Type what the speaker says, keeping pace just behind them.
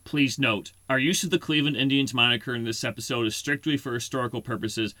Please note, our use of the Cleveland Indians moniker in this episode is strictly for historical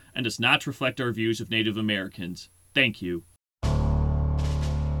purposes and does not reflect our views of Native Americans. Thank you.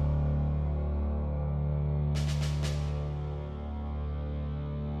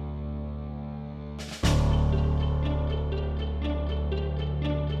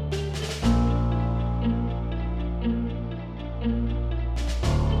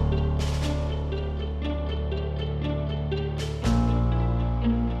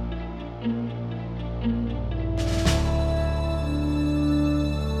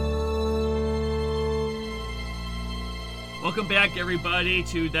 Welcome back, everybody,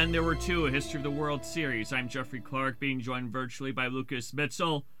 to Then There Were Two, A History of the World Series. I'm Jeffrey Clark, being joined virtually by Lucas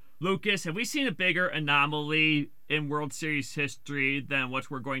Mitchell. Lucas, have we seen a bigger anomaly in World Series history than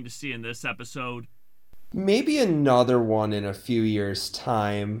what we're going to see in this episode? Maybe another one in a few years'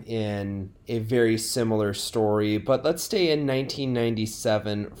 time in a very similar story, but let's stay in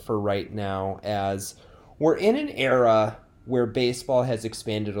 1997 for right now, as we're in an era where baseball has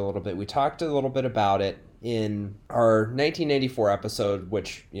expanded a little bit. We talked a little bit about it in our 1994 episode,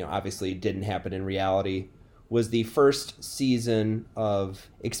 which, obviously didn't happen in reality, was the first season of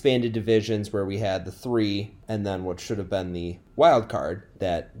expanded divisions where we had the three and then what should have been the wild card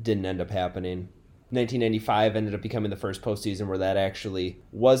that didn't end up happening. 1995 ended up becoming the first postseason where that actually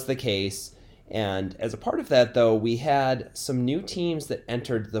was the case. And as a part of that, though, we had some new teams that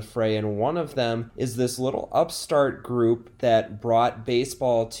entered the fray, and one of them is this little upstart group that brought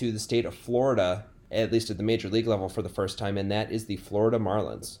baseball to the state of Florida, at least at the major league level for the first time, and that is the Florida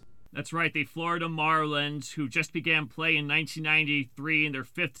Marlins. That's right, the Florida Marlins, who just began play in 1993 in their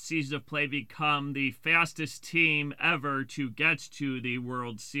fifth season of play, become the fastest team ever to get to the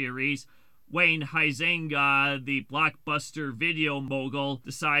World Series. Wayne Huizenga, the blockbuster video mogul,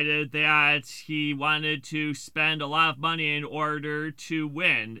 decided that he wanted to spend a lot of money in order to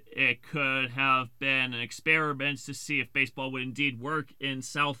win. It could have been an experiment to see if baseball would indeed work in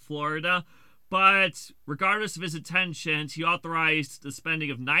South Florida. But regardless of his intentions, he authorized the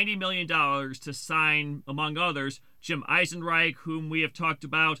spending of $90 million to sign, among others, Jim Eisenreich, whom we have talked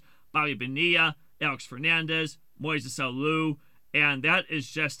about, Bobby Bonilla, Alex Fernandez, Moises Alou, and that is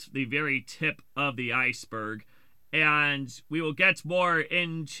just the very tip of the iceberg. And we will get more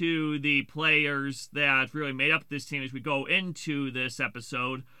into the players that really made up this team as we go into this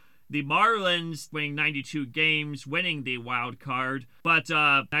episode. The Marlins winning 92 games, winning the wild card. But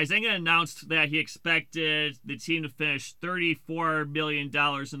Huizenga announced that he expected the team to finish $34 million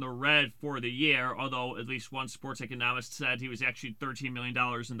in the red for the year, although at least one sports economist said he was actually $13 million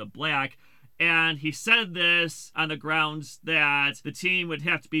in the black. And he said this on the grounds that the team would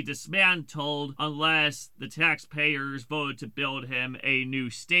have to be dismantled unless the taxpayers voted to build him a new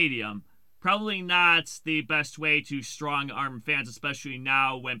stadium. Probably not the best way to strong-arm fans, especially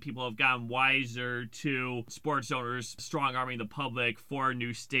now when people have gotten wiser to sports owners strong-arming the public for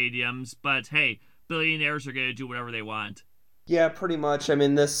new stadiums. But hey, billionaires are going to do whatever they want. Yeah, pretty much. I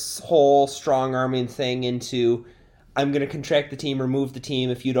mean, this whole strong-arming thing into I'm going to contract the team, remove the team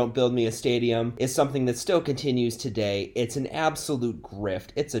if you don't build me a stadium is something that still continues today. It's an absolute grift.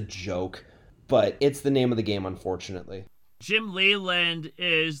 It's a joke, but it's the name of the game, unfortunately. Jim Leyland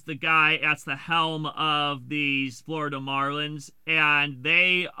is the guy at the helm of these Florida Marlins, and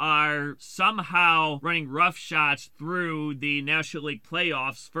they are somehow running roughshod through the National League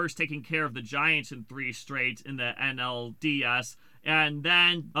playoffs, first taking care of the Giants in 3 straight in the NLDS, and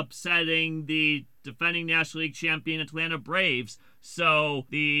then upsetting the defending National League champion Atlanta Braves. So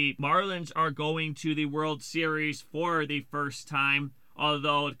the Marlins are going to the World Series for the first time.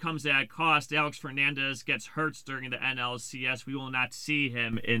 Although it comes at a cost, Alex Fernandez gets hurt during the NLCS. We will not see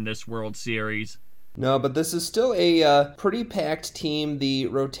him in this World Series. No, but this is still a pretty packed team. The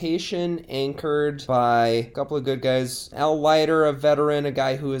rotation anchored by a couple of good guys. Al Leiter, a veteran, a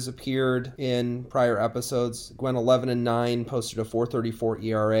guy who has appeared in prior episodes, went 11-9, posted a 4.34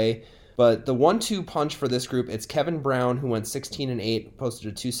 ERA. But the 1-2 punch for this group, it's Kevin Brown, who went 16-8, posted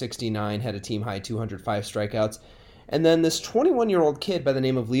a 269, had a team-high 205 strikeouts. And then this 21-year-old kid by the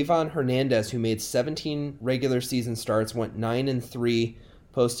name of Livan Hernandez, who made 17 regular season starts, went 9-3,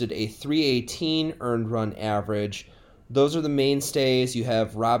 posted a 318 earned run average. Those are the mainstays. You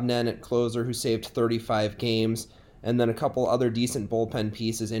have Rob Nen at closer, who saved 35 games, and then a couple other decent bullpen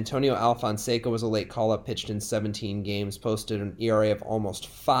pieces. Antonio Alfonseca was a late call-up, pitched in 17 games, posted an ERA of almost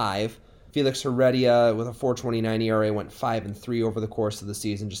 5. Felix Heredia with a 4.29 ERA went 5-3 over the course of the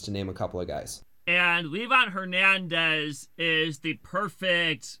season, just to name a couple of guys. And Livan Hernandez is the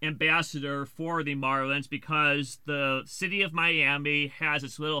perfect ambassador for the Marlins because the city of Miami has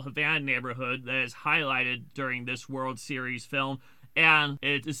its little Havana neighborhood that is highlighted during this World Series film. And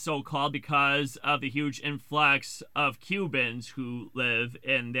it is so called because of the huge influx of Cubans who live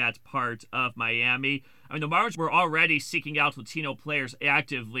in that part of Miami. I mean, the Marlins were already seeking out Latino players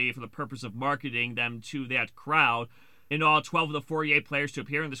actively for the purpose of marketing them to that crowd. In all, 12 of the 48 players to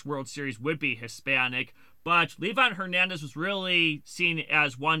appear in this World Series would be Hispanic. But Livan Hernandez was really seen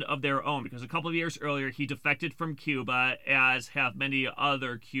as one of their own because a couple of years earlier he defected from Cuba, as have many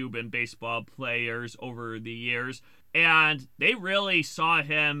other Cuban baseball players over the years. And they really saw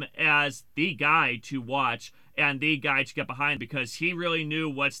him as the guy to watch and the guy to get behind because he really knew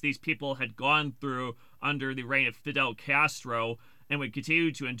what these people had gone through under the reign of Fidel Castro and would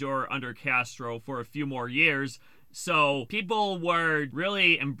continue to endure under Castro for a few more years. So people were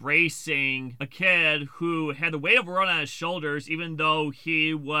really embracing a kid who had the weight of the world on his shoulders, even though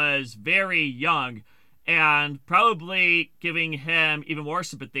he was very young. And probably giving him even more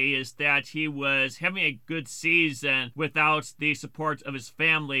sympathy is that he was having a good season without the support of his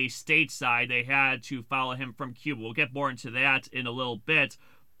family stateside. They had to follow him from Cuba. We'll get more into that in a little bit.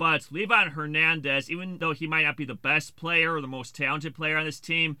 But Livan Hernandez, even though he might not be the best player or the most talented player on this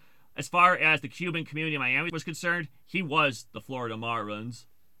team, as far as the Cuban community in Miami was concerned, he was the Florida Marlins.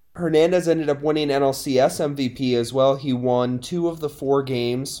 Hernandez ended up winning NLCS MVP as well. He won 2 of the 4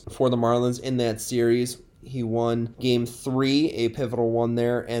 games for the Marlins in that series. He won Game 3, a pivotal one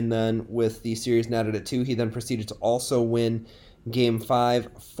there, and then with the series knotted at 2, he then proceeded to also win Game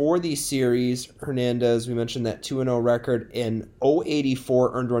 5 for the series. Hernandez, we mentioned that 2-0 record in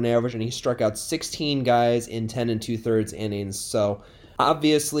 0.84 earned run average, and he struck out 16 guys in 10 2/3 innings. So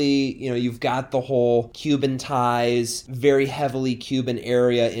obviously, you've got the whole Cuban ties, very heavily Cuban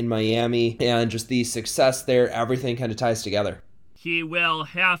area in Miami, and just the success there, everything kind of ties together. He will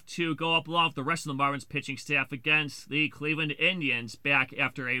have to go up along with the rest of the Marlins pitching staff against the Cleveland Indians back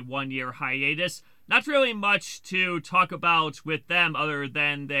after a 1-year hiatus. Not really much to talk about with them other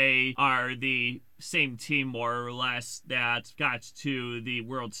than they are the same team, more or less, that got to the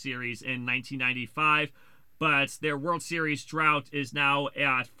World Series in 1995. But their World Series drought is now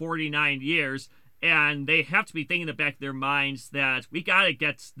at 49 years, and they have to be thinking in the back of their minds that we got to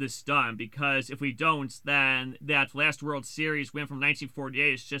get this done, because if we don't, then that last World Series win from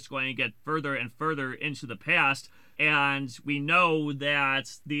 1948 is just going to get further and further into the past. And we know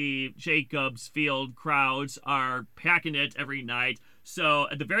that the Jacobs Field crowds are packing it every night. So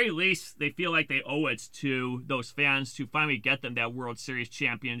at the very least, they feel like they owe it to those fans to finally get them that World Series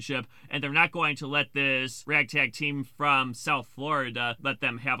championship. And they're not going to let this ragtag team from South Florida let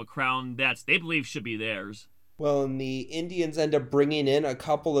them have a crown that they believe should be theirs. Well, and the Indians end up bringing in a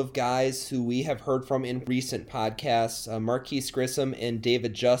couple of guys who we have heard from in recent podcasts. Marquise Grissom and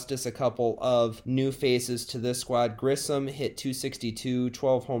David Justice, a couple of new faces to this squad. Grissom hit .262,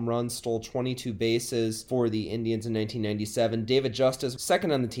 12 home runs, stole 22 bases for the Indians in 1997. David Justice,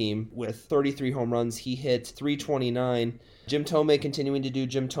 second on the team with 33 home runs. He hit .329. Jim Thome continuing to do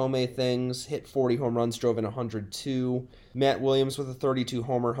Jim Thome things, hit 40 home runs, drove in 102. Matt Williams with a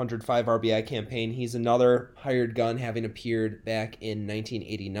 32-homer, 105 RBI campaign. He's another hired gun, having appeared back in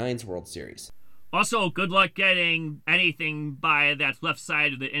 1989's World Series. Also, good luck getting anything by that left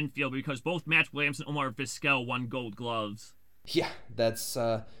side of the infield, because both Matt Williams and Omar Vizquel won Gold Gloves. Yeah, that's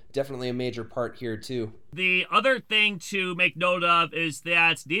definitely a major part here, too. The other thing to make note of is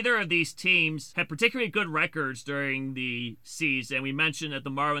that neither of these teams had particularly good records during the season. We mentioned that the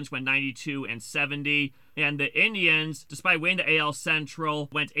Marlins went 92-70, and the Indians, despite winning the AL Central,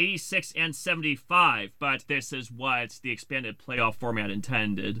 went 86-75, but this is what the expanded playoff format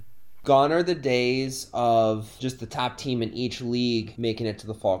intended. Gone are the days of just the top team in each league making it to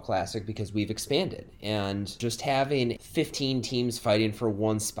the Fall Classic, because we've expanded. And just having 15 teams fighting for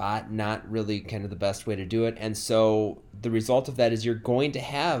one spot, not really kind of the best way to do it. And so the result of that is you're going to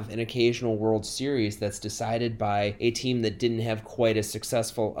have an occasional World Series that's decided by a team that didn't have quite as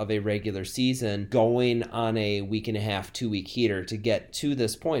successful of a regular season going on a week and a half, 2-week heater to get to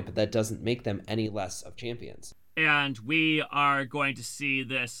this point, but that doesn't make them any less of champions. And we are going to see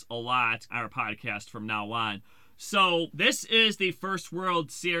this a lot on our podcast from now on. So this is the first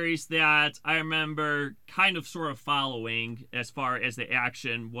World Series that I remember kind of sort of following as far as the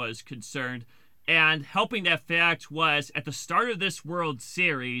action was concerned. And helping that fact was, at the start of this World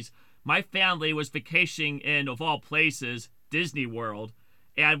Series, my family was vacationing in, of all places, Disney World.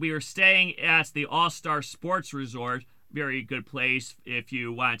 And we were staying at the All-Star Sports Resort. Very good place if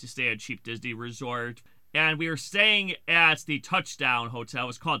you wanted to stay at a cheap Disney resort. And we were staying at the Touchdown Hotel. It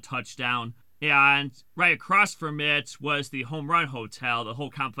was called Touchdown. And right across from it was the Home Run Hotel. The whole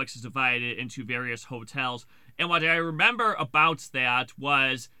complex is divided into various hotels. And what I remember about that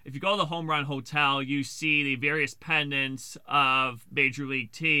was, if you go to the Home Run Hotel, you see the various pennants of major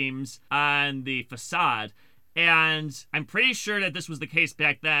league teams on the facade. And I'm pretty sure that this was the case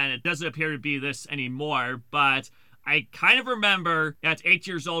back then. It doesn't appear to be this anymore, but I kind of remember at 8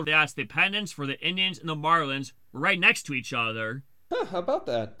 years old that the pennants for the Indians and the Marlins were right next to each other. Huh, how about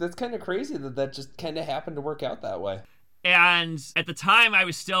that? That's kind of crazy that just kind of happened to work out that way. And at the time, I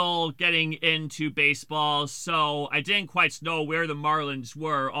was still getting into baseball, so I didn't quite know where the Marlins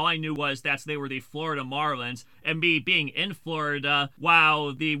were. All I knew was that they were the Florida Marlins. And me being in Florida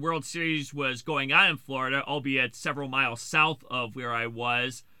while the World Series was going on in Florida, albeit several miles south of where I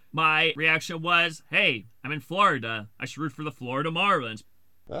was, my reaction was, hey, I'm in Florida. I should root for the Florida Marlins.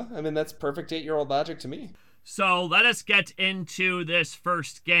 Well, I mean, that's perfect 8-year-old logic to me. So let us get into this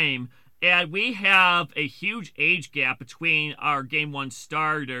first game. And we have a huge age gap between our Game 1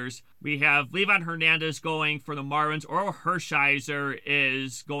 starters. We have Livan Hernandez going for the Marlins. Orel Hershiser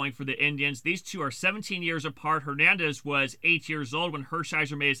is going for the Indians. These two are 17 years apart. Hernandez was 8 years old when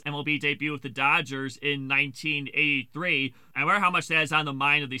Hershiser made his MLB debut with the Dodgers in 1983. I wonder how much that is on the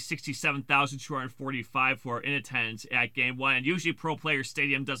mind of the 67,245 who are in attendance at Game 1. And usually Pro Player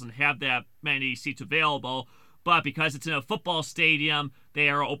Stadium doesn't have that many seats available. But because it's in a football stadium, they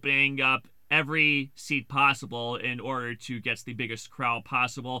are opening up every seat possible in order to get the biggest crowd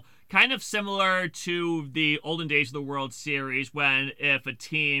possible. Kind of similar to the olden days of the World Series, when if a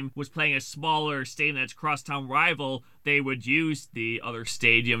team was playing a smaller stadium that's crosstown rival, they would use the other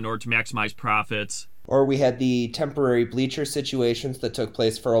stadium in order to maximize profits. Or we had the temporary bleacher situations that took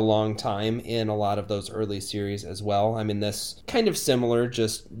place for a long time in a lot of those early series as well. I mean, this kind of similar,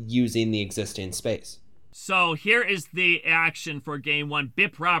 just using the existing space. So here is the action for Game 1.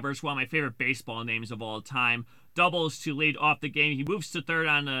 Bip Roberts, one of my favorite baseball names of all time, doubles to lead off the game. He moves to third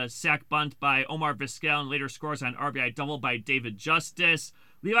on a sac bunt by Omar Vizquel and later scores on an RBI double by David Justice.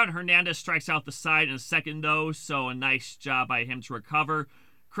 Livan Hernandez strikes out the side in a second, though, so a nice job by him to recover.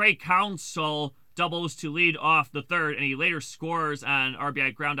 Craig Counsell doubles to lead off the third, and he later scores on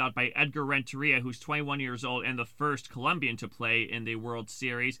RBI groundout by Edgar Renteria, who's 21 years old and the first Colombian to play in the World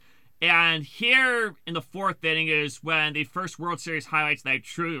Series. And here in the fourth inning is when the first World Series highlights that I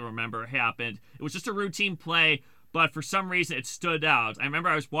truly remember happened. It was just a routine play, but for some reason it stood out. I remember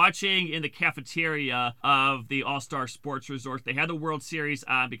I was watching in the cafeteria of the All-Star Sports Resort. They had the World Series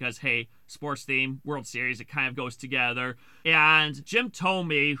on because, hey, sports theme, World Series, it kind of goes together. And Jim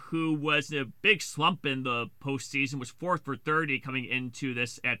Thome, who was in a big slump in the postseason, was 4 for 30 coming into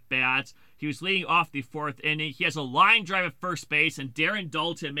this at-bat. He was leading off the fourth inning. He has a line drive at first base, and Darren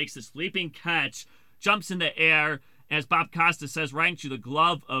Dalton makes this leaping catch, jumps in the air, and as Bob Costa says, right into the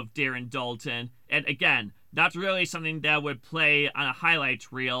glove of Darren Dalton. And again, not really something that would play on a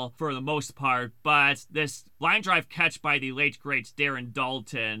highlight reel for the most part, but this line drive catch by the late, great Darren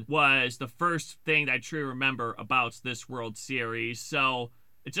Dalton was the first thing that I truly remember about this World Series. So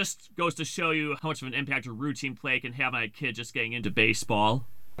it just goes to show you how much of an impact a routine play can have on a kid just getting into baseball.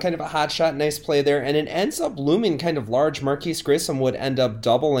 Kind of a hot shot, nice play there, and it ends up looming kind of large. Marquise Grissom would end up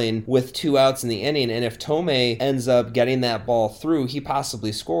doubling with 2 outs in the inning, and if Thome ends up getting that ball through, he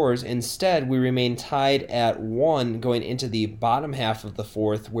possibly scores. Instead, we remain tied at 1 going into the bottom half of the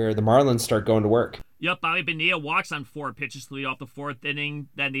fourth, where the Marlins start going to work. Yep, Bobby Bonilla walks on 4 pitches to lead off the fourth inning.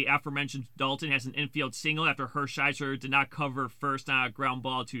 Then the aforementioned Dalton has an infield single after Hershiser did not cover first on a ground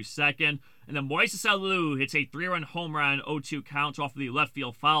ball to second. And then Moises Alou hits a 3-run home run 0-2 count off of the left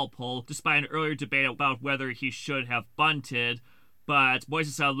field foul pole, despite an earlier debate about whether he should have bunted. But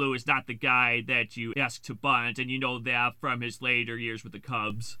Moises Alou is not the guy that you ask to bunt, and you know that from his later years with the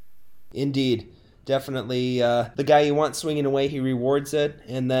Cubs. Indeed. Definitely the guy you want swinging away, he rewards it.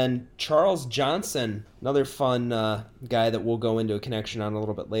 And then Charles Johnson, another fun guy that we'll go into a connection on a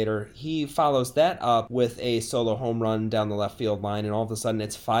little bit later. He follows that up with a solo home run down the left field line, and all of a sudden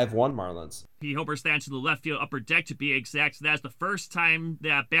it's 5-1 Marlins. He homers that to the left field upper deck to be exact. So that's the first time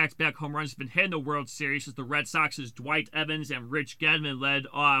that back-to-back home runs have been hit in the World Series since the Red Sox's Dwight Evans and Rich Gedman led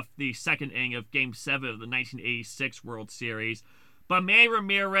off the second inning of Game 7 of the 1986 World Series. But Manny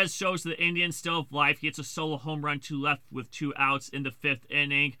Ramirez shows the Indians still have life. He hits a solo home run to left with 2 outs in the 5th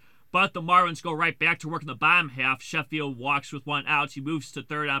inning. But the Marlins go right back to work in the bottom half. Sheffield walks with 1 out. He moves to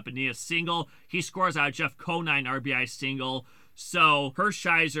third on Bonilla's single. He scores out a Jeff Conine RBI single. So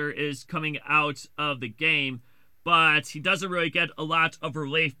Hershiser is coming out of the game. But he doesn't really get a lot of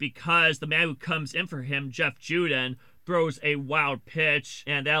relief because the man who comes in for him, Jeff Juden, throws a wild pitch,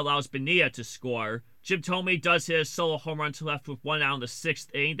 and that allows Bonilla to score. Jim Thome does his solo home run to left with 1 out in the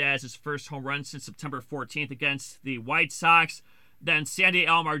 6th inning. That is his first home run since September 14th against the White Sox. Then Sandy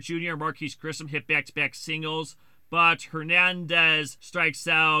Alomar Jr. and Marquise Grissom hit back-to-back singles, but Hernandez strikes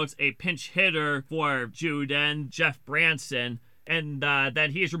out a pinch hitter for Juden, Jeff Branson, and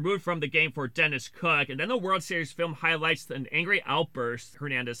then he is removed from the game for Dennis Cook. And then the World Series film highlights an angry outburst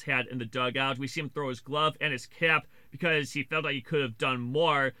Hernandez had in the dugout. We see him throw his glove and his cap because he felt like he could have done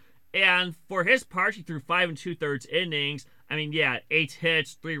more. And for his part, he threw 5 2/3 innings. I mean, yeah, 8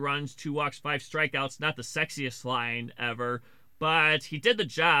 hits, 3 runs, 2 walks, 5 strikeouts. Not the sexiest line ever, but he did the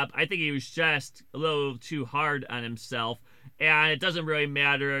job. I think he was just a little too hard on himself. And it doesn't really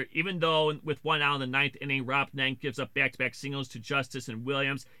matter, even though with 1 out in the 9th inning, Rob Nenk gives up back-to-back singles to Justice and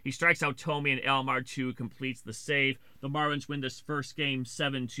Williams. He strikes out Tomey, and Alomar, too, completes the save. The Marlins win this first game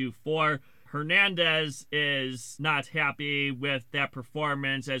 7-4. Hernandez is not happy with that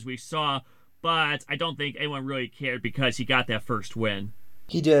performance, as we saw, but I don't think anyone really cared because he got that first win.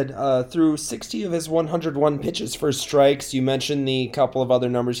 He did. Through 60 of his 101 pitches for strikes, you mentioned the couple of other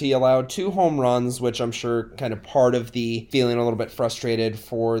numbers. He allowed 2 home runs, which I'm sure kind of part of the feeling a little bit frustrated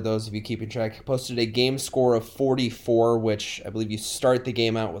for those of you keeping track. He posted a game score of 44, which I believe you start the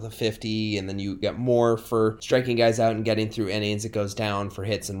game out with a 50, and then you get more for striking guys out and getting through innings. It goes down for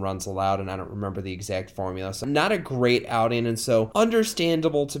hits and runs allowed, and I don't remember the exact formula. So not a great outing, and so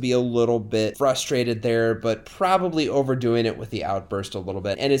understandable to be a little bit frustrated there, but probably overdoing it with the outburst a little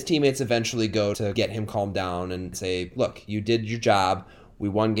bit. And his teammates eventually go to get him calmed down and say, look, you did your job. We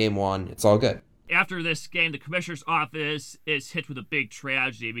won game 1. It's all good. After this game, the commissioner's office is hit with a big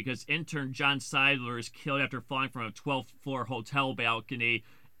tragedy because intern John Seidler is killed after falling from a 12th floor hotel balcony,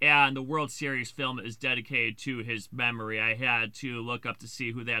 and the World Series film is dedicated to his memory. I had to look up to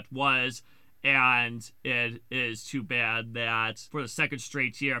see who that was. And it is too bad that for the second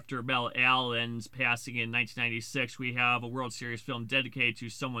straight year after Mel Allen's passing in 1996, we have a World Series film dedicated to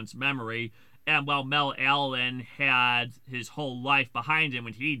someone's memory. And while Mel Allen had his whole life behind him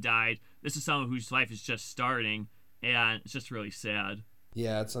when he died, this is someone whose life is just starting, and it's just really sad.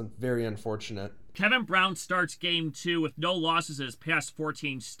 Yeah, it's very unfortunate. Kevin Brown starts game 2 with no losses in his past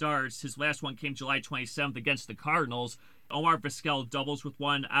 14 starts. His last one came July 27th against the Cardinals. Omar Vizquel doubles with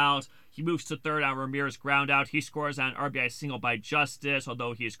 1 out. He moves to third on Ramirez ground out. He scores on an RBI single by Justice,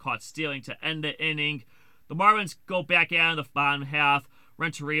 although he is caught stealing to end the inning. The Marlins go back out in the bottom half.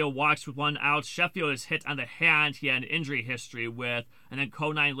 Renteria walks with 1 out. Sheffield is hit on the hand he had an injury history with, and then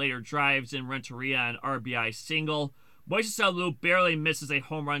Conine later drives in Renteria an RBI single. Moises Alou barely misses a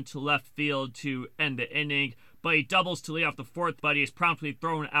home run to left field to end the inning, but he doubles to lead off the 4th, but he is promptly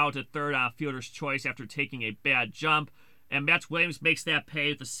thrown out at third on a fielder's choice after taking a bad jump. And Matt Williams makes that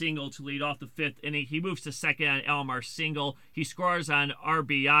pay with a single to lead off the 5th inning. He moves to second on Alomar's single. He scores on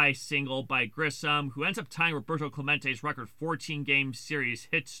RBI single by Grissom, who ends up tying Roberto Clemente's record 14-game series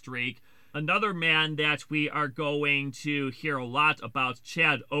hit streak. Another man that we are going to hear a lot about,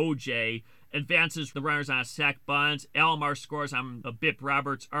 Chad O.J., advances the runners on a sac bunt. Alomar scores on a Bip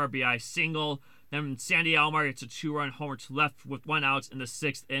Roberts RBI single. Then Sandy Alomar gets a 2-run homer to left with 1 out in the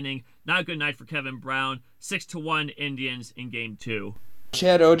 6th inning. Not a good night for Kevin Brown. 6-1 Indians in game 2.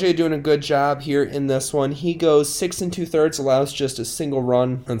 Chad O.J. doing a good job here in this one. He goes 6 2/3, allows just a single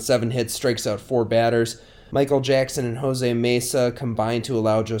run on 7 hits, strikes out 4 batters. Michael Jackson and Jose Mesa combined to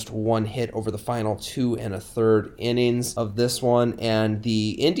allow just 1 hit over the final 2 1/3 innings of this one, and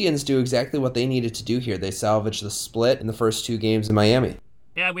the Indians do exactly what they needed to do here. They salvage the split in the first 2 games in Miami.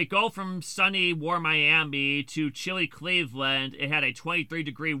 Yeah, we go from sunny, warm Miami to chilly Cleveland. It had a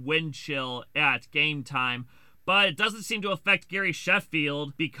 23-degree wind chill at game time, but it doesn't seem to affect Gary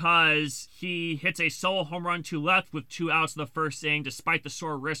Sheffield because he hits a solo home run to left with 2 outs in the first inning despite the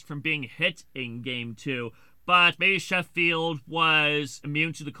sore wrist from being hit in game 2. But maybe Sheffield was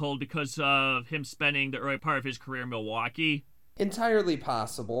immune to the cold because of him spending the early part of his career in Milwaukee. Entirely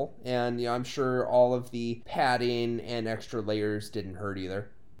possible, and I'm sure all of the padding and extra layers didn't hurt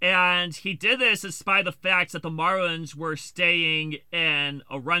either. And he did this despite the fact that the Marlins were staying in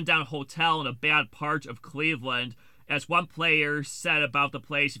a rundown hotel in a bad part of Cleveland. As one player said about the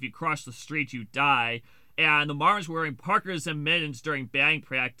place, if you cross the street, you die. And the Marlins were wearing parkas and mittens during batting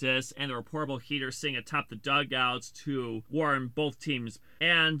practice, and there were portable heaters sitting atop the dugouts to warm both teams.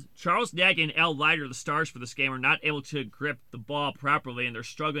 And Charles Nagy and Al Leiter, the stars for this game, are not able to grip the ball properly, and they're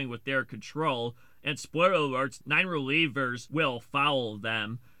struggling with their control. And spoiler alerts, 9 relievers will foul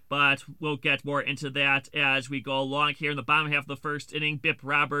them. But we'll get more into that as we go along here. In the bottom half of the first inning, Bip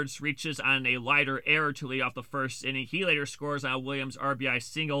Roberts reaches on a Leiter error to lead off the first inning. He later scores on a Williams RBI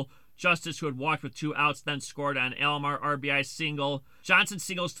single. Justice, who had walked with 2 outs, then scored on Alomar RBI single. Johnson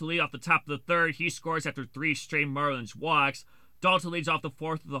singles to lead off the top of the 3rd. He scores after 3 straight Marlins walks. Dalton leads off the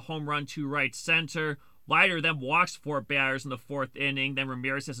 4th with a home run to right center. Leiter then walks 4 batters in the 4th inning. Then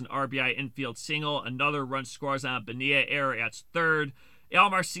Ramirez has an RBI infield single. Another run scores on a Bonilla error at third.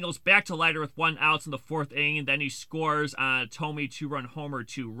 Alomar singles back to Leiter with 1 out in the 4th inning, and then he scores on a Tomey 2-run homer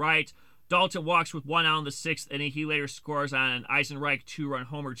to right. Dalton walks with 1 out in the 6th inning. He later scores on an Eisenreich 2-run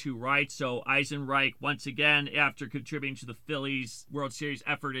homer to right. So Eisenreich, once again, after contributing to the Phillies World Series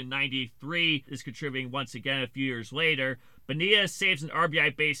effort in '93, is contributing once again a few years later. Bonilla saves an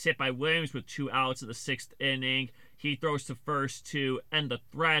RBI base hit by Williams with 2 outs in the 6th inning. He throws to first to end the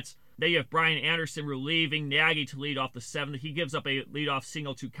threat. Then you have Brian Anderson relieving Nagy to lead off the 7th. He gives up a leadoff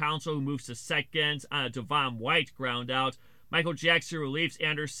single to Counsell, who moves to second on a Devon White ground out. Michael Jackson relieves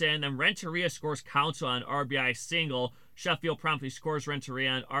Anderson. Then Renteria scores Counsell on an RBI single. Sheffield promptly scores Renteria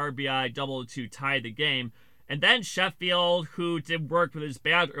on RBI double to tie the game. And then Sheffield, who did work with his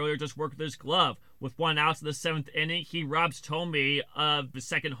bat earlier, just worked with his glove. With 1 out in the 7th inning, he robs Tomey of the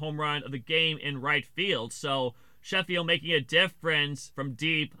 2nd home run of the game in right field. So Sheffield making a difference from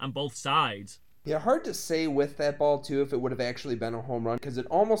deep on both sides. Yeah, hard to say with that ball, too, if it would have actually been a home run, because it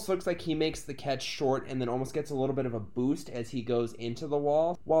almost looks like he makes the catch short and then almost gets a little bit of a boost as he goes into the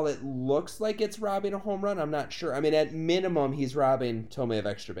wall. While it looks like it's robbing a home run, I'm not sure. I mean, at minimum, he's robbing Tomey of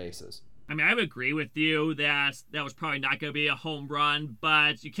extra bases. I mean, I would agree with you that was probably not going to be a home run,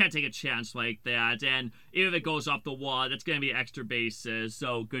 but you can't take a chance like that. And even if it goes off the wall, that's going to be extra bases.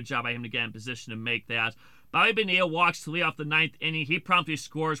 So good job by him to get in position to make that. Bobby Bonilla walks to lead off the 9th inning. He promptly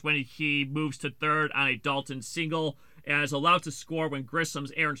scores when he moves to third on a Dalton single, and is allowed to score when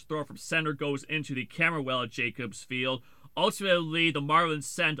Grissom's errant throw from center goes into the camera well at Jacobs Field. Ultimately, the Marlins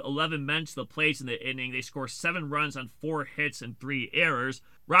send 11 men to the plate in the inning. They score 7 runs on 4 hits and 3 errors.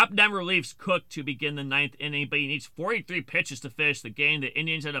 Rob Nen relieves Cook to begin the 9th inning, but he needs 43 pitches to finish the game. The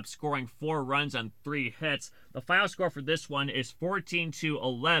Indians end up scoring 4 runs on 3 hits. The final score for this one is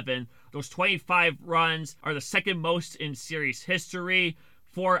 14-11. Those 25 runs are the 2nd most in series history.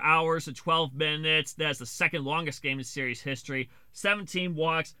 4 hours and 12 minutes. That's the 2nd longest game in series history. 17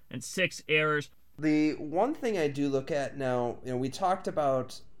 walks and 6 errors. The one thing I do look at now, we talked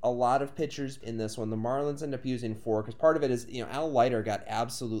about a lot of pitchers in this one. The Marlins end up using 4 because part of it is, Al Leiter got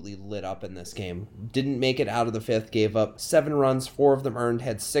absolutely lit up in this game. Didn't make it out of the 5th, gave up 7 runs, 4 of them earned,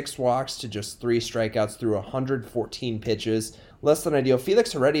 had 6 walks to just 3 strikeouts through 114 pitches. Less than ideal.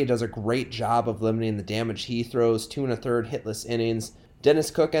 Felix Heredia does a great job of limiting the damage. He throws 2 1/3 hitless innings.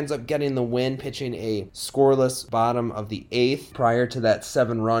 Dennis Cook ends up getting the win, pitching a scoreless bottom of the 8th prior to that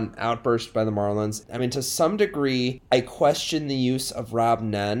 7-run outburst by the Marlins. I mean, to some degree, I question the use of Rob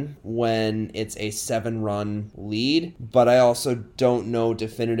Nen when it's a 7-run lead, but I also don't know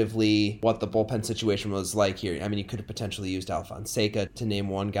definitively what the bullpen situation was like here. I mean, you could have potentially used Alfonseca to name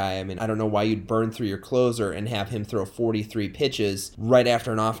one guy. I mean, I don't know why you'd burn through your closer and have him throw 43 pitches right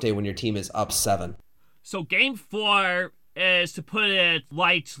after an off day when your team is up 7. So Game 4 is, to put it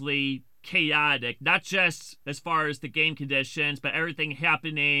lightly, chaotic, not just as far as the game conditions, but everything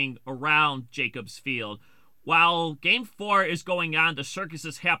happening around Jacobs Field. While Game 4 is going on, the circus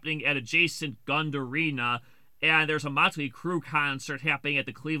is happening at adjacent Gund Arena, and there's a Motley Crue concert happening at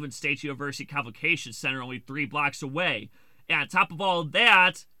the Cleveland State University Convocation Center only 3 blocks away. And on top of all of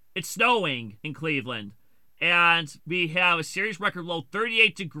that, it's snowing in Cleveland. And we have a series record low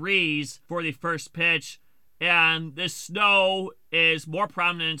 38 degrees for the first pitch. And this snow is more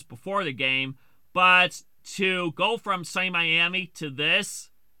prominent before the game. But to go from sunny Miami to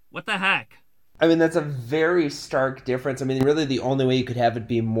this, what the heck? I mean, that's a very stark difference. I mean, really the only way you could have it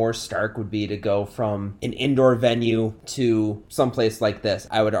be more stark would be to go from an indoor venue to someplace like this.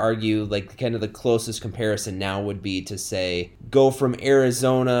 I would argue like kind of the closest comparison now would be to say go from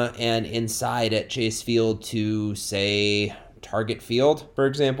Arizona and inside at Chase Field to, say, Target Field, for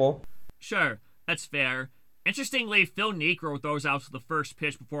example. Sure, that's fair. Interestingly, Phil Niekro throws out to the first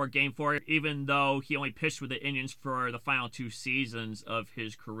pitch before Game 4, even though he only pitched with the Indians for the final 2 seasons of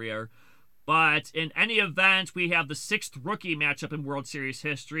his career. But in any event, we have the 6th rookie matchup in World Series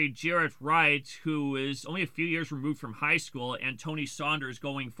history. Jarrett Wright, who is only a few years removed from high school, and Tony Saunders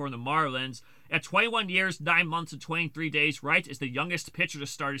going for the Marlins. At 21 years, 9 months, and 23 days, Wright is the youngest pitcher to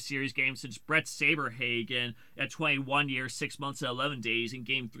start a series game since Brett Saberhagen at 21 years, 6 months, and 11 days in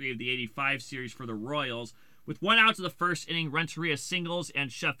Game 3 of the '85 series for the Royals. With 1 out to the first inning, Renteria singles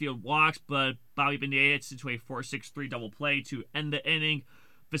and Sheffield walks, but Bobby Bonilla hits into a 4-6-3 double play to end the inning.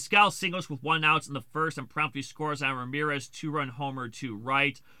 Vizquel singles with 1 out in the first and promptly scores on Ramirez 2-run homer to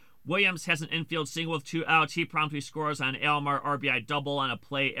right. Williams has an infield single with 2 outs. He promptly scores on Alomar RBI double on a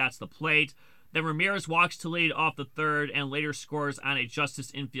play at the plate. Then Ramirez walks to lead off the 3rd and later scores on a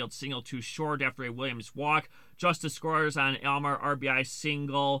Justice infield single to short after a Williams walk. Justice scores on Alomar RBI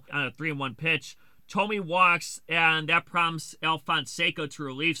single on a 3-1 pitch. Tomey walks, and that prompts Alfonseca to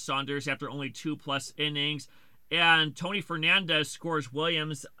relieve Saunders after only 2+ innings. And Tony Fernandez scores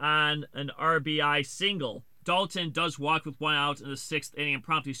Williams on an RBI single. Dalton does walk with 1 out in the 6th inning and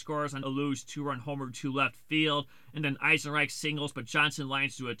promptly scores on Alou's 2-run homer to left field. And then Eisenreich singles, but Johnson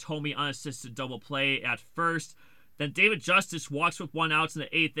lines to a Tomey unassisted double play at first. Then David Justice walks with 1 out in the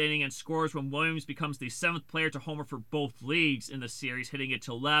 8th inning and scores when Williams becomes the 7th player to homer for both leagues in the series, hitting it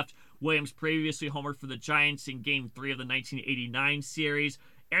to left. Williams previously homered for the Giants in Game 3 of the 1989 series.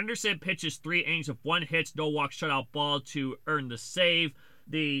 Anderson pitches 3 innings of 1 hit, no walk, shutout ball to earn the save.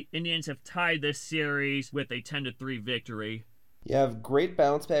 The Indians have tied this series with a 10-3 victory. You have great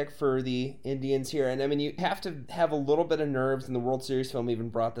bounce back for the Indians here. And I mean, you have to have a little bit of nerves, and the World Series film even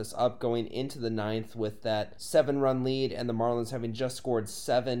brought this up going into the 9th with that 7-run lead and the Marlins having just scored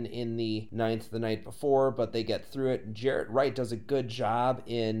 7 in the 9th the night before, but they get through it. Jarrett Wright does a good job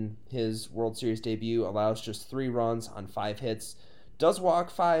in his World Series debut, allows just 3 runs on 5 hits. Does walk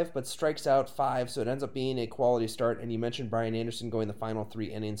 5, but strikes out 5, so it ends up being a quality start. And you mentioned Brian Anderson going the final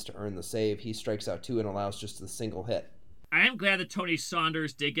 3 innings to earn the save. He strikes out 2 and allows just the single hit. I am glad that Tony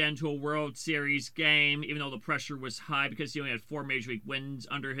Saunders did get into a World Series game, even though the pressure was high, because he only had 4 Major League wins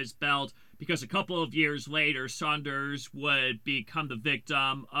under his belt, because a couple of years later, Saunders would become the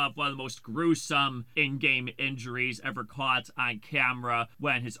victim of one of the most gruesome in-game injuries ever caught on camera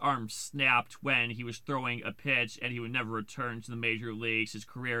when his arm snapped when he was throwing a pitch, and he would never return to the Major Leagues, his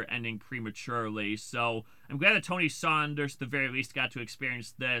career ending prematurely. So I'm glad that Tony Saunders, at the very least, got to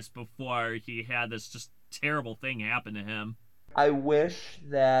experience this before he had this just terrible thing happen to him. I wish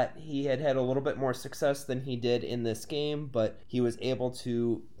that he had a little bit more success than he did in this game, but he was able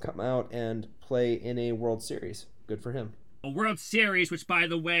to come out and play in a World Series. Good for him. A World Series, which, by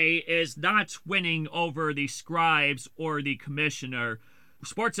the way, is not winning over the Scribes or the Commissioner.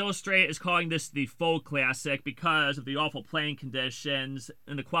 Sports Illustrated is calling this the faux classic because of the awful playing conditions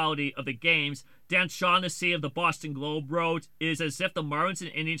and the quality of the games. Dan Shaughnessy of the Boston Globe wrote, "It is as if the Marlins and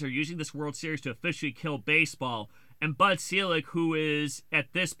Indians are using this World Series to officially kill baseball." And Bud Selig, who is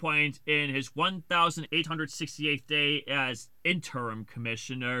at this point in his 1,868th day as interim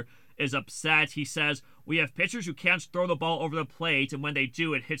commissioner, is upset. He says, "We have pitchers who can't throw the ball over the plate, and when they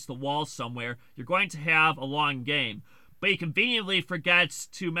do, it hits the wall somewhere. You're going to have a long game." But he conveniently forgets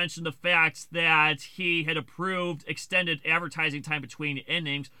to mention the fact that he had approved extended advertising time between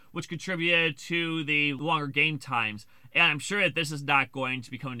innings, which contributed to the longer game times. And I'm sure that this is not going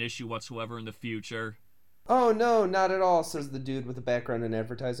to become an issue whatsoever in the future. Oh, no, not at all, says the dude with a background in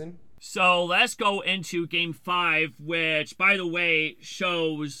advertising. So let's go into Game 5, which, by the way,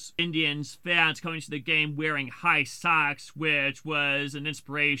 shows Indians fans coming to the game wearing high socks, which was an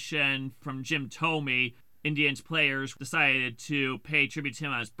inspiration from Jim Thome. Indians players decided to pay tribute to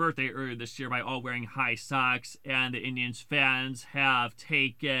him on his birthday earlier this year by all wearing high socks, and the Indians fans have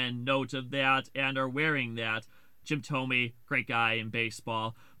taken note of that and are wearing that. Jim Thome, great guy in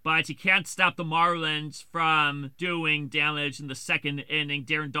baseball. But he can't stop the Marlins from doing damage in the 2nd inning.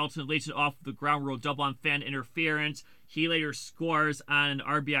 Darren Dalton leads it off with the ground rule double on fan interference. He later scores on an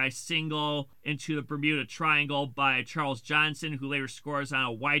RBI single into the Bermuda Triangle by Charles Johnson, who later scores on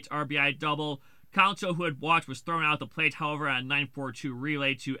a White RBI double. Concho, who had walked, was thrown out the plate, however, on a 9-4-2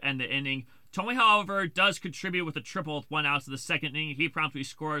 relay to end the inning. Thome, however, does contribute with a triple with 1 out to the 2nd inning. He promptly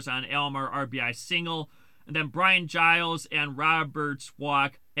scores on an Alomar RBI single. And then Brian Giles and Roberts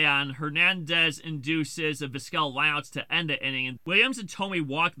walk, and Hernandez induces a Vizquel lineouts to end the inning. And Williams and Thome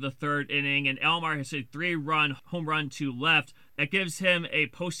walk the 3rd inning, and Alomar has a 3-run home run to left. That gives him a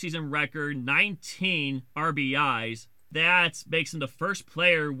postseason record 19 RBIs. That makes him the first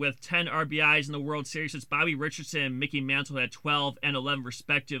player with 10 RBIs in the World Series since Bobby Richardson and Mickey Mantle had 12 and 11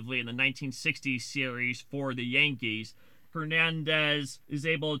 respectively in the 1960 series for the Yankees. Hernandez is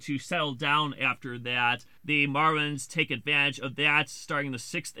able to settle down after that. The Marlins take advantage of that, starting the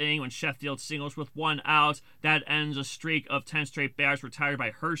 6th inning when Sheffield singles with 1 out. That ends a streak of 10 straight batters retired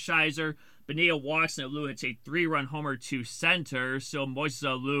by Hershiser. Bonilla walks and Alou hits a 3-run homer to center, so Moises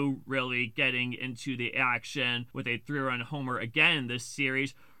Alou really getting into the action with a 3-run homer again in this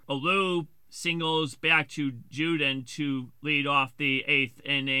series. Alou singles back to Juden to lead off the 8th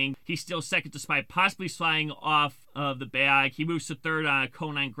inning. He's still second despite possibly sliding off of the bag. He moves to 3rd on a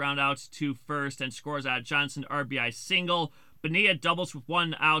Conine groundouts to 1st and scores out a Johnson RBI single. Bonilla doubles with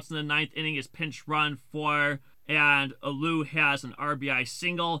 1 out in the 9th inning is pinch run for, and Alou has an RBI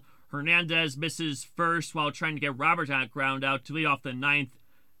single. Hernandez misses first while trying to get Robert on a ground out to lead off the 9th,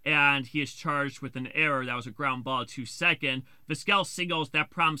 and he is charged with an error. That was a ground ball to second. Vizquel singles, that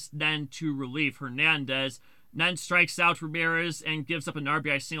prompts then to relieve Hernandez. Then strikes out Ramirez and gives up an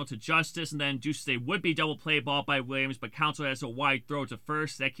RBI single to Justice, and then induces a would-be double play ball by Williams, but counts it as a wide throw to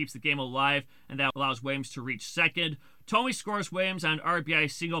first. That keeps the game alive, and that allows Williams to reach second. Tomey scores Williams on an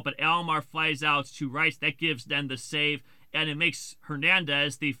RBI single, but Alomar flies out to right. That gives then the save, and it makes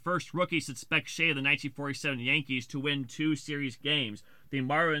Hernandez the first rookie since Spec Shea of the 1947 Yankees to win 2 series games. The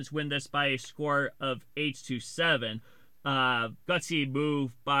Marlins win this by a score of 8-7. Gutsy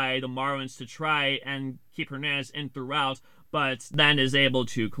move by the Marlins to try and keep Hernandez in throughout, but then is able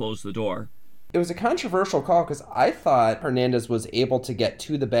to close the door. It was a controversial call because I thought Hernandez was able to get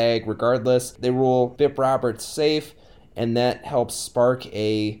to the bag regardless. They rule Bip Roberts safe, and that helps spark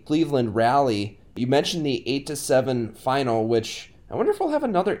a Cleveland rally. You mentioned the 8-7 final, which I wonder if we'll have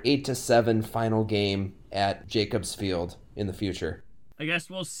another 8-7 final game at Jacobs Field in the future. I guess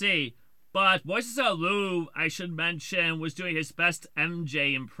we'll see. But Moises Alou, I should mention, was doing his best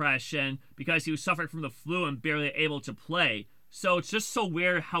MJ impression because he was suffering from the flu and barely able to play. So it's just so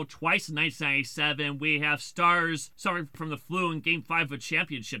weird how twice in 1997 we have stars suffering from the flu in Game 5 of a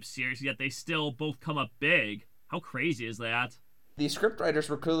championship series, yet they still both come up big. How crazy is that? The scriptwriters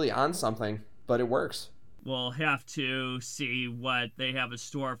were clearly on something, but it works. We'll have to see what they have in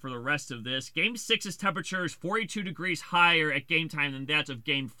store for the rest of this. Game 6's temperature is 42 degrees higher at game time than that of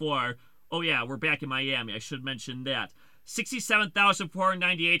Game 4. Oh yeah, we're back in Miami. I should mention that.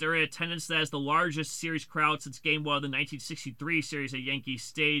 67,498 are in attendance. That is the largest series crowd since Game 1 of the 1963 series at Yankee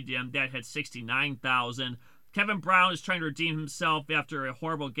Stadium. That had 69,000. Kevin Brown is trying to redeem himself after a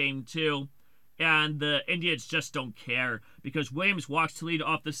horrible Game 2. And the Indians just don't care because Williams walks to lead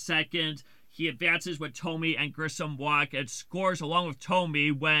off the second. He advances when Tomey and Grissom walk and scores along with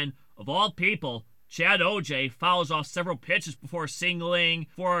Tomey when, of all people, Chad OJ fouls off several pitches before singling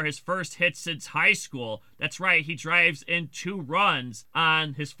for his first hit since high school. That's right, he drives in 2 runs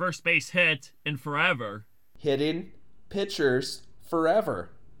on his first base hit in forever. Hitting pitchers forever.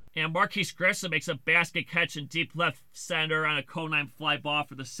 And Marquise Grissom makes a basket catch in deep left center on a Conine fly ball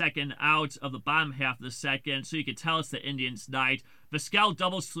for the second out of the bottom half of the second, so you can tell it's the Indians' night. Vizquel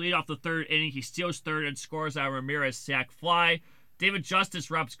doubles to lead off the third inning. He steals third and scores on Ramirez sac fly. David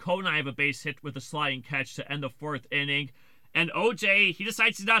Justice robs Conine of a base hit with a sliding catch to end the 4th inning. And OJ, he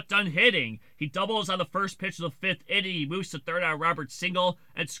decides he's not done hitting. He doubles on the first pitch of the 5th inning. He moves to third on Robert's single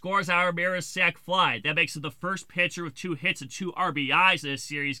and scores on Ramirez's sac fly. That makes him the first pitcher with 2 hits and 2 RBIs in a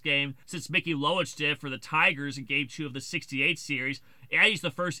series game since Mickey Lolich did for the Tigers in Game 2 of the 68 series. And he's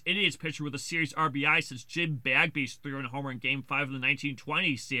the first Indians pitcher with a series RBI since Jim Bagby's 3-run homer in Game 5 of the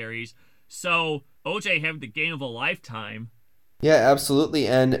 1920 series. So OJ having the game of a lifetime. Yeah, absolutely,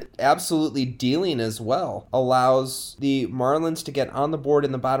 and absolutely dealing as well. Allows the Marlins to get on the board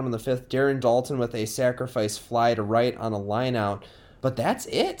in the bottom of the 5th. Darren Dalton with a sacrifice fly to right on a lineout. But that's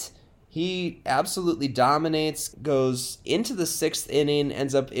it. He absolutely dominates, goes into the 6th inning,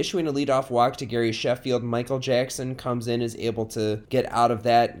 ends up issuing a leadoff walk to Gary Sheffield. Michael Jackson comes in, is able to get out of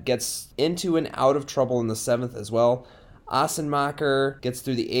that, gets into and out of trouble in the 7th as well. Ossenmacher gets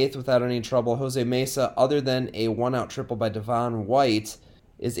through the 8th without any trouble. Jose Mesa, other than a 1-out triple by Devon White,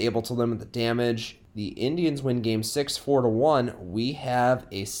 is able to limit the damage. The Indians win Game 6 4-1. We have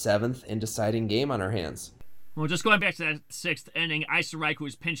a 7th and deciding game on our hands. Well, just going back to that 6th inning, Eisenreich, who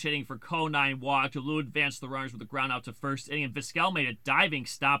was pinch hitting for Conine, walked. Lou advanced the runners with a ground out to first inning, and Vizquel made a diving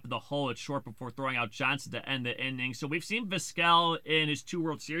stop at the hole at short before throwing out Johnson to end the inning. So we've seen Vizquel in his 2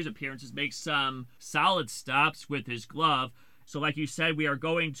 World Series appearances make some solid stops with his glove. So like you said, we are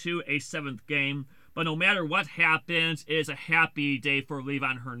going to a 7th game. But no matter what happens, it is a happy day for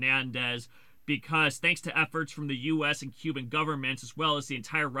Livan Hernandez, because thanks to efforts from the U.S. and Cuban governments, as well as the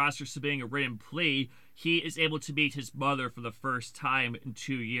entire roster submitting a written plea, he is able to meet his mother for the first time in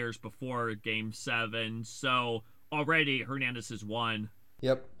 2 years before Game 7. So already Hernandez has won.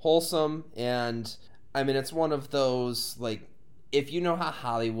 Yep, wholesome. And I mean, it's one of those, like, if you know how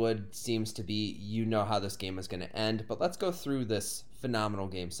Hollywood seems to be, you know how this game is going to end. But let's go through this phenomenal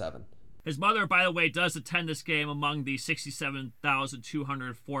Game 7. His mother, by the way, does attend this game among the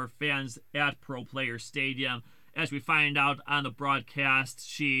 67,204 fans at Pro Player Stadium. As we find out on the broadcast,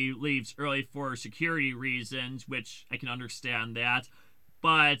 she leaves early for security reasons, which I can understand that.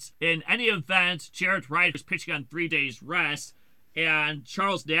 But in any event, Jarrett Wright is pitching on 3 days rest, and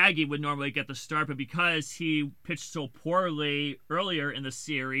Charles Nagy would normally get the start, but because he pitched so poorly earlier in the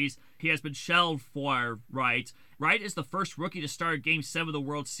series, he has been shelved for Wright. Wright is the first rookie to start Game 7 of the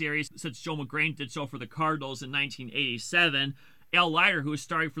World Series since Joe McGrain did so for the Cardinals in 1987. Al Leiter, who is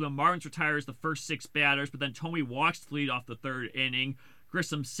starting for the Marlins, retires the first 6 batters, but then Tomey walks to lead off the 3rd inning.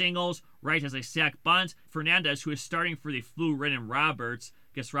 Grissom singles. Wright has a sac bunt. Fernandez, who is starting for the flu-ridden Roberts,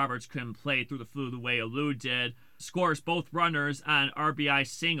 guess Roberts couldn't play through the flu the way Alou did, scores both runners on RBI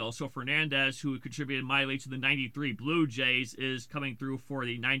single. So Fernandez, who contributed mightily to the 93 Blue Jays, is coming through for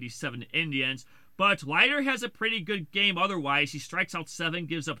the 97 Indians. But Leiter has a pretty good game otherwise. He strikes out 7,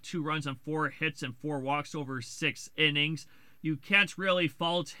 gives up 2 runs on 4 hits and 4 walks over 6 innings. You can't really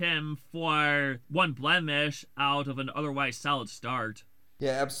fault him for one blemish out of an otherwise solid start.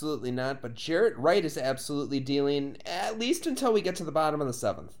 Yeah, absolutely not. But Jarrett Wright is absolutely dealing, at least until we get to the bottom of the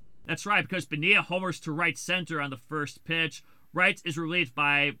 7th. That's right, because Bonilla homers to right center on the first pitch. Wright is relieved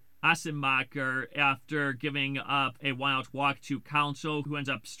by Assenmacher after giving up a 1-out walk to Counsell, who ends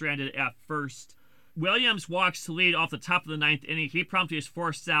up stranded at first. Williams walks to lead off the top of the 9th inning. He promptly is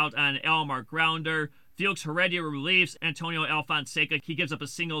forced out on an Alomar grounder. Felix Heredia relieves Antonio Alfonseca. He gives up a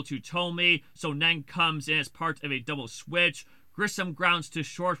single to Tomey, so Neng comes in as part of a double switch. Grissom grounds to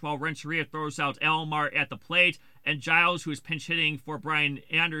short while Renteria throws out Alomar at the plate, and Giles, who is pinch hitting for Brian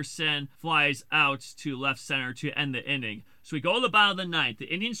Anderson, flies out to left center to end the inning. So we go to the bottom of the 9th.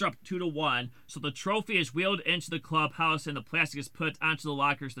 The Indians are up 2-1, so the trophy is wheeled into the clubhouse and the plastic is put onto the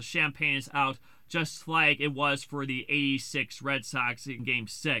lockers. The champagne is out, just like it was for the 86 Red Sox in Game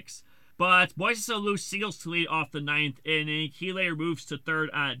 6. But Moises Alou singles to lead off the 9th inning. He later moves to third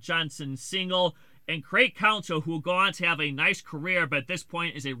on a Johnson single. And Craig Counsell, who will go on to have a nice career, but at this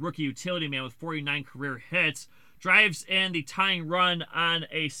point is a rookie utility man with 49 career hits, drives in the tying run on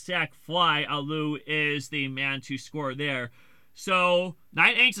a sac fly. Alou is the man to score there. So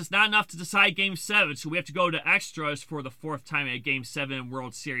 9 innings is not enough to decide Game 7, so we have to go to extras for the 4th time in Game 7 in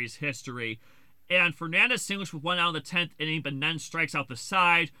World Series history. And Fernandez singles with 1 out in the 10th inning, but Nen strikes out the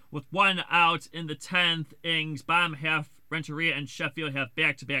side. With 1 out in the 10th innings, bottom half, Renteria and Sheffield have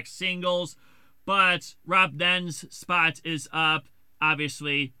back-to-back singles. But Rob Nen's spot is up.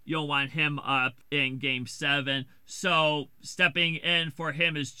 Obviously, you don't want him up in Game 7. So stepping in for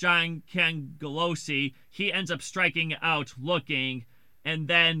him is John Cangelosi. He ends up striking out looking. And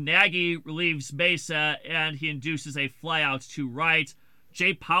then Nagy relieves Mesa, and he induces a flyout to right.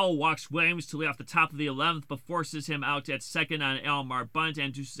 Jay Powell walks Williams to lead off the top of the 11th, but forces him out at second on Alomar bunt and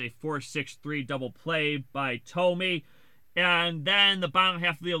induces a 4-6-3 double play by Tomey. And then the bottom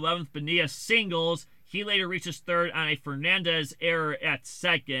half of the 11th, Bonilla singles. He later reaches third on a Fernandez error at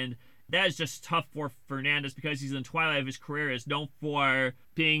second. That is just tough for Fernandez because he's in the twilight of his career, is known for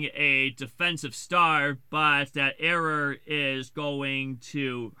being a defensive star, but that error is going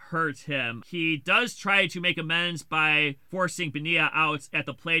to hurt him. He does try to make amends by forcing Bonilla out at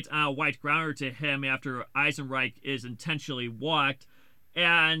the plate on a white grounder to him after Eisenreich is intentionally walked.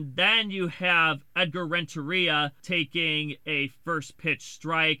 And then you have Edgar Renteria taking a first pitch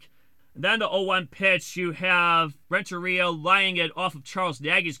strike. And then the 0-1 pitch, you have Renteria lying it off of Charles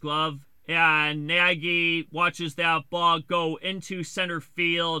Nagy's glove. And Nagy watches that ball go into center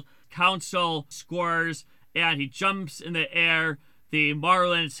field. Counsell scores, and he jumps in the air. The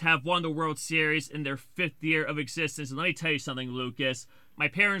Marlins have won the World Series in their 5th year of existence. And let me tell you something, Lucas. My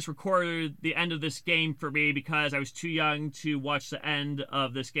parents recorded the end of this game for me because I was too young to watch the end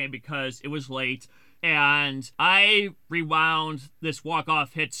of this game because it was late. And I rewound this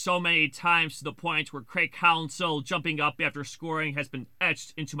walk-off hit so many times to the point where Craig Counsell jumping up after scoring has been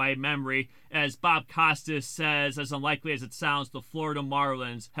etched into my memory. As Bob Costas says, as unlikely as it sounds, the Florida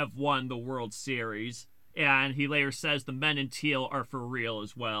Marlins have won the World Series. And he later says the men in teal are for real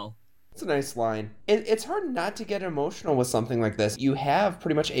as well. It's a nice line. It's hard not to get emotional with something like this. You have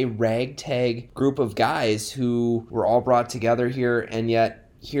pretty much a ragtag group of guys who were all brought together here, and yet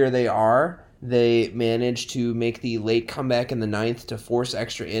here they are. They managed to make the late comeback in the 9th to force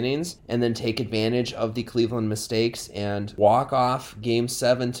extra innings and then take advantage of the Cleveland mistakes and walk off Game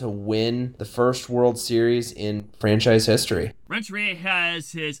 7 to win the first World Series in franchise history. Renteria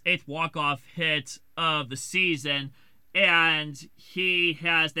has his 8th walk-off hit of the season, and he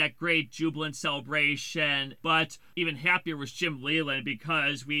has that great jubilant celebration. But even happier was Jim Leyland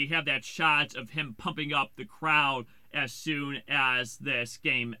because we have that shot of him pumping up the crowd as soon as this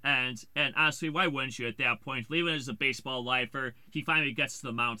game ends. And honestly, why wouldn't you at that point? Leyland is a baseball lifer. He finally gets to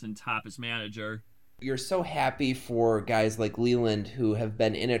the mountaintop as manager. You're so happy for guys like Leyland who have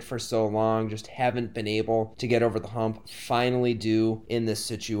been in it for so long, just haven't been able to get over the hump, finally do in this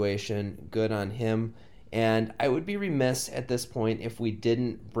situation. Good on him. And I would be remiss at this point if we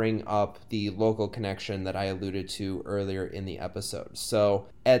didn't bring up the local connection that I alluded to earlier in the episode. So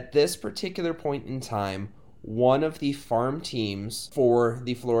at this particular point in time, one of the farm teams for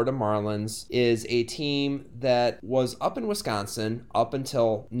the Florida Marlins is a team that was up in Wisconsin up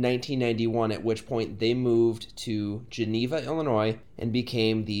until 1991, at which point they moved to Geneva, Illinois, and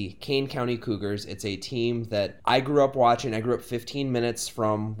became the Kane County Cougars. It's a team that I grew up watching. I grew up 15 minutes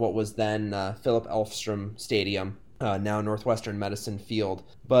from what was then Philip Elfstrom Stadium, now Northwestern Medicine Field.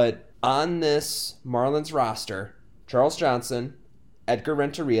 But on this Marlins roster, Charles Johnson, Edgar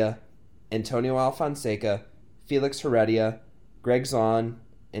Renteria, Antonio Alfonseca, Felix Heredia, Greg Zahn,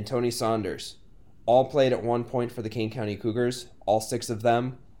 and Tony Saunders all played at one point for the Kane County Cougars. All 6 of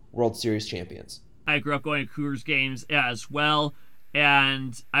them World Series champions. I grew up going to Cougars games as well,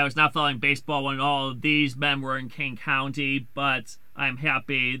 and I was not following baseball when all of these men were in Kane County, but I'm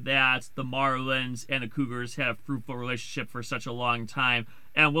happy that the Marlins and the Cougars have a fruitful relationship for such a long time.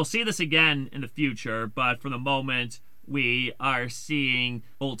 And we'll see this again in the future, but for the moment, we are seeing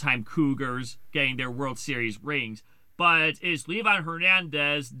old-time Cougars getting their World Series rings. But is Livan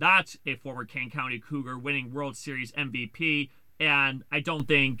Hernandez not a former Kane County Cougar winning World Series MVP? And I don't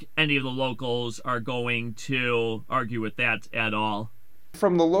think any of the locals are going to argue with that at all.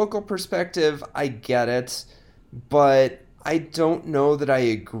 From the local perspective, I get it, but I don't know that I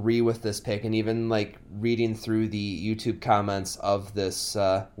agree with this pick. And even like reading through the YouTube comments of this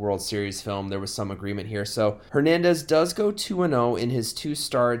World Series film, there was some agreement here. So Hernandez does go 2-0 in his 2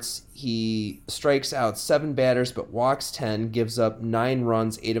 starts. He strikes out 7 batters but walks 10, gives up 9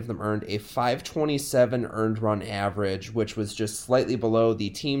 runs, 8 of them earned, a 527 earned run average, which was just slightly below the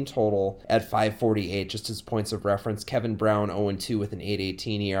team total at 548. Just as points of reference, Kevin Brown 0-2 with an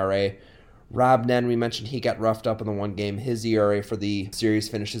 8.18 ERA. Rob Nen, we mentioned he got roughed up in the one game. His ERA for the series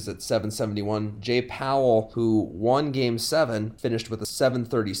finishes at 7.71. Jay Powell, who won Game 7, finished with a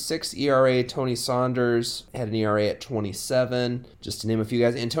 7.36 ERA. Tony Saunders had an ERA at 27, just to name a few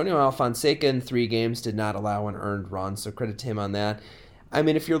guys. Antonio Alfonseca in 3 games did not allow an earned run, so credit to him on that. I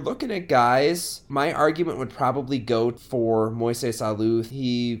mean, if you're looking at guys, my argument would probably go for Moises Alou.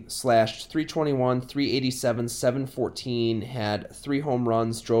 He slashed 321, 387, 714, had 3 home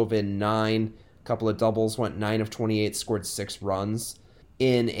runs, drove in 9, a couple of doubles, went 9 of 28, scored 6 runs.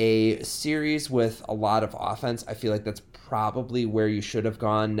 In a series with a lot of offense, I feel like that's probably where you should have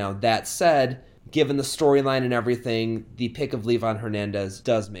gone. Now, that said, given the storyline and everything, the pick of Livan Hernandez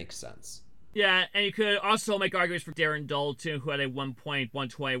does make sense. Yeah, and you could also make arguments for Darren Dalton, who had a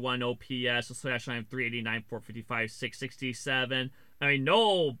 1.121 OPS, a slash line of 389, 455, 667. I mean,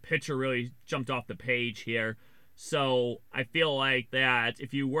 no pitcher really jumped off the page here. So I feel like that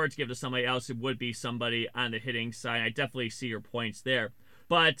if you were to give it to somebody else, it would be somebody on the hitting side. I definitely see your points there.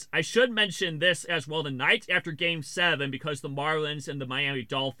 But I should mention this as well. The night after Game 7, because the Marlins and the Miami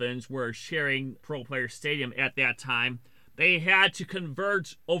Dolphins were sharing Pro Player Stadium at that time, they had to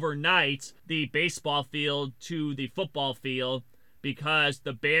convert overnight the baseball field to the football field because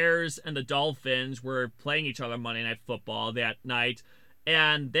the Bears and the Dolphins were playing each other Monday Night Football that night.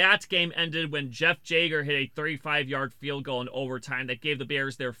 And that game ended when Jeff Jager hit a 35-yard field goal in overtime that gave the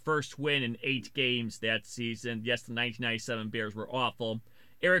Bears their first win in 8 games that season. Yes, the 1997 Bears were awful.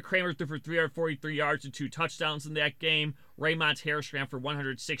 Eric Kramer threw for 343 yards and 2 touchdowns in that game. Raymond Harris ran for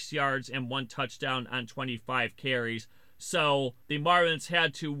 106 yards and 1 touchdown on 25 carries. So the Marlins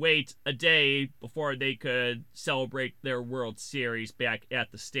had to wait a day before they could celebrate their World Series back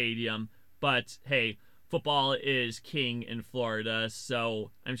at the stadium. But hey, football is king in Florida,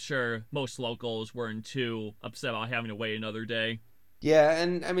 so I'm sure most locals weren't too upset about having to wait another day. Yeah,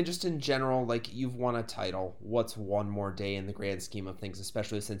 and I mean, just in general, like, you've won a title. What's one more day in the grand scheme of things,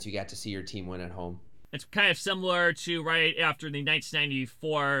 especially since you got to see your team win at home? It's kind of similar to right after the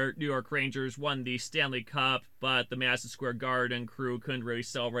 1994 New York Rangers won the Stanley Cup, but the Madison Square Garden crew couldn't really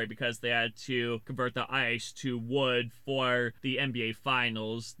celebrate because they had to convert the ice to wood for the NBA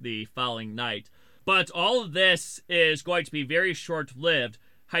Finals the following night. But all of this is going to be very short-lived.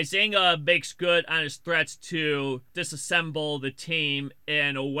 Huizenga makes good on his threats to disassemble the team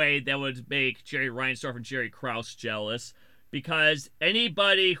in a way that would make Jerry Reinsdorf and Jerry Krause jealous, because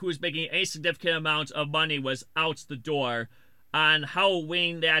anybody who was making any significant amount of money was out the door. On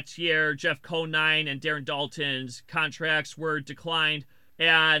Halloween that year, Jeff Conine and Darren Dalton's contracts were declined,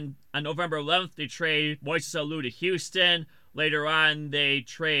 and on November 11th, they trade Moises Alou to Houston. Later on, they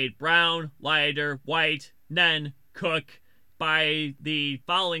trade Brown, Leiter, White, Nen, Cook. By the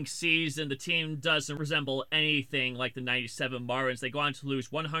following season, the team doesn't resemble anything like the 97 Marlins. They go on to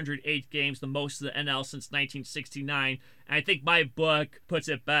lose 108 games, the most of the NL since 1969. And I think my book puts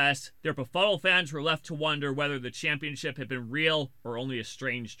it best. Their befuddled fans were left to wonder whether the championship had been real or only a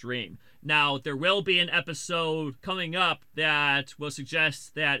strange dream. Now, there will be an episode coming up that will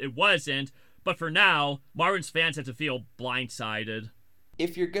suggest that it wasn't, But for now, Marlins fans have to feel blindsided.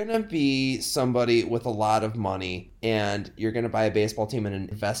 If you're going to be somebody with a lot of money and you're going to buy a baseball team and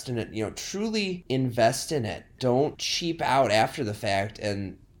invest in it, truly invest in it. Don't cheap out after the fact.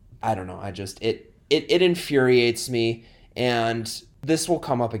 And I don't know, it infuriates me, and this will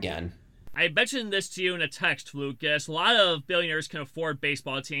come up again. I mentioned this to you in a text, Lucas. A lot of billionaires can afford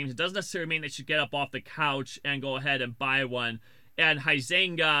baseball teams. It doesn't necessarily mean they should get up off the couch and go ahead and buy one. And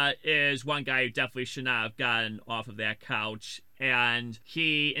Huizenga is one guy who definitely should not have gotten off of that couch. And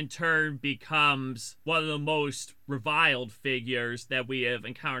he, in turn, becomes one of the most reviled figures that we have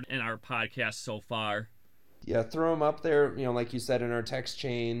encountered in our podcast so far. Yeah, throw him up there, like you said in our text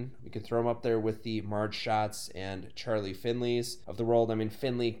chain. We could throw him up there with the Marge Schatz and Charlie Finleys of the world. I mean,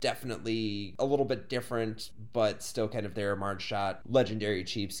 Finley definitely a little bit different, but still kind of there. Marge Schatz, legendary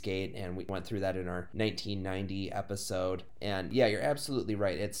cheapskate, and we went through that in our 1990 episode. And yeah, you're absolutely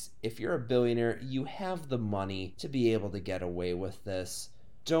right. If you're a billionaire, you have the money to be able to get away with this.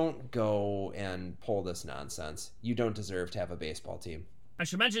 Don't go and pull this nonsense. You don't deserve to have a baseball team. I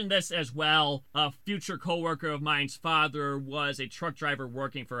should mention this as well. A future co-worker of mine's father was a truck driver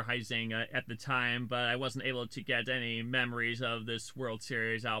working for Huizenga at the time, but I wasn't able to get any memories of this World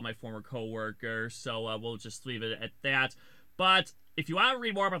Series out of my former co-worker, so we'll just leave it at that. But if you want to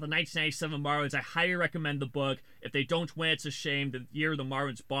read more about the 1997 Marlins, I highly recommend the book. If they don't win, it's a shame. The Year the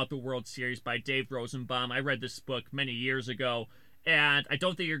Marlins Bought the World Series by Dave Rosenbaum. I read this book many years ago, and I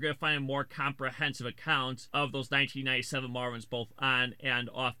don't think you're going to find a more comprehensive account of those 1997 Marlins, both on and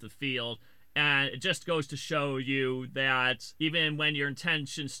off the field. And it just goes to show you that even when your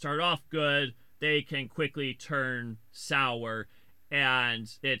intentions start off good, they can quickly turn sour.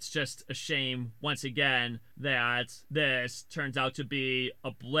 And it's just a shame, once again, that this turns out to be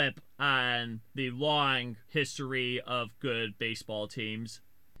a blip on the long history of good baseball teams.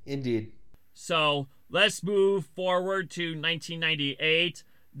 Indeed. So let's move forward to 1998.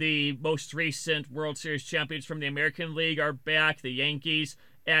 The most recent World Series champions from the American League are back, the Yankees,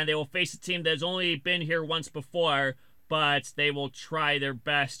 and they will face a team that has only been here once before, but they will try their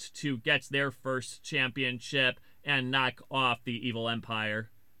best to get their first championship and knock off the evil empire.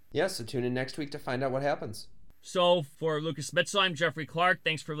 Yeah, so tune in next week to find out what happens. So, for Lucas Mitchell, I'm Jeffrey Clark.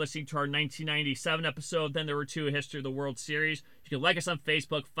 Thanks for listening to our 1997 episode, Then There Were Two, History of the World Series. You can like us on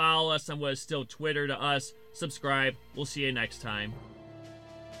Facebook, follow us on what is still Twitter to us, subscribe. We'll see you next time.